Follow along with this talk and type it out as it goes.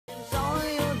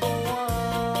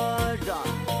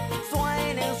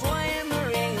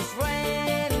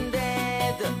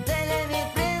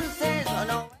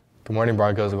Good morning,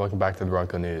 Broncos, and welcome back to the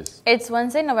Bronco News. It's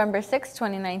Wednesday, November 6,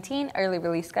 2019, early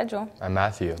release schedule. I'm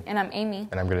Matthew. And I'm Amy.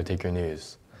 And I'm going to take your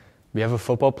news. We have a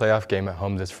football playoff game at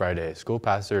home this Friday. School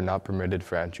passes are not permitted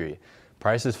for entry.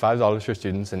 Price is $5 for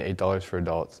students and $8 for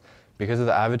adults. Because of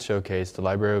the Avid Showcase, the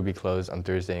library will be closed on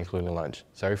Thursday, including lunch.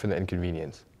 Sorry for the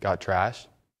inconvenience. Got trash?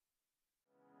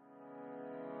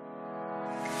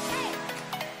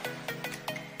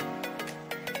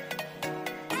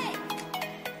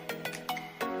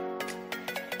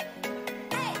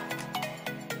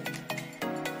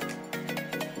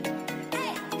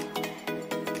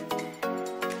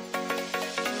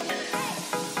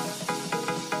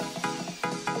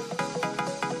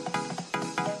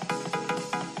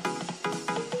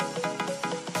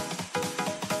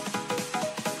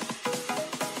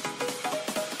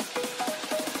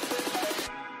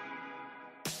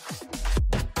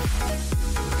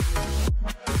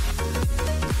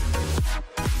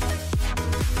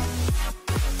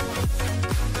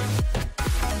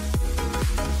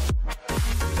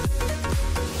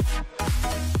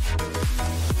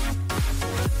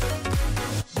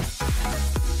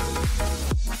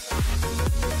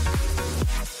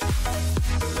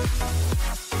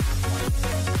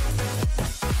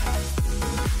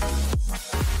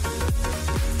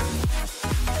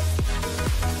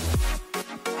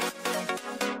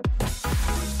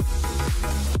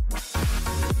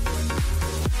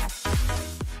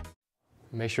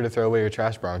 Make sure to throw away your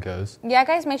trash, Broncos. Yeah,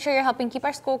 guys, make sure you're helping keep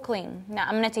our school clean. Now,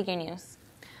 I'm going to take your news.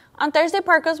 On Thursday,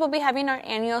 Parkos will be having our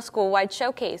annual school-wide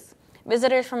showcase.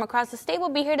 Visitors from across the state will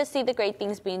be here to see the great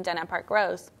things being done at Park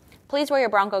Rose. Please wear your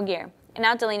Bronco gear. And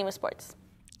now, Delaney with sports.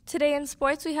 Today in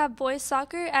sports, we have boys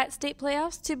soccer at state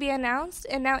playoffs to be announced.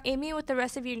 And now, Amy with the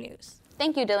rest of your news.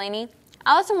 Thank you, Delaney.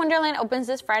 Alice in Wonderland opens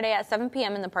this Friday at 7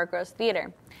 p.m. in the Park Rose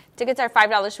Theater. Tickets are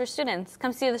 $5 for students.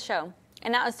 Come see the show.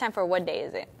 And now it's time for What Day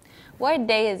Is It? What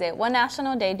day is it? What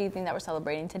national day do you think that we're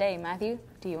celebrating today? Matthew,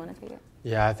 do you want to take it?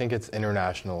 Yeah, I think it's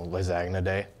International Lasagna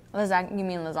Day. You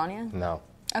mean lasagna? No.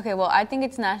 Okay, well, I think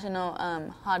it's National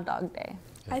Hot Dog Day.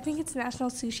 I think it's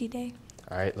National Sushi Day.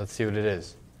 All right, let's see what it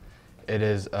is. It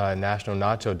is National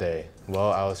Nacho Day.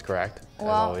 Well, I was correct, as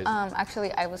Well, always.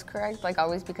 actually, I was correct, like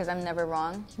always, because I'm never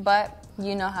wrong. But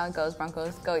you know how it goes,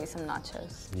 Broncos. Go eat some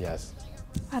nachos. Yes.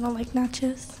 I don't like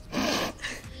nachos.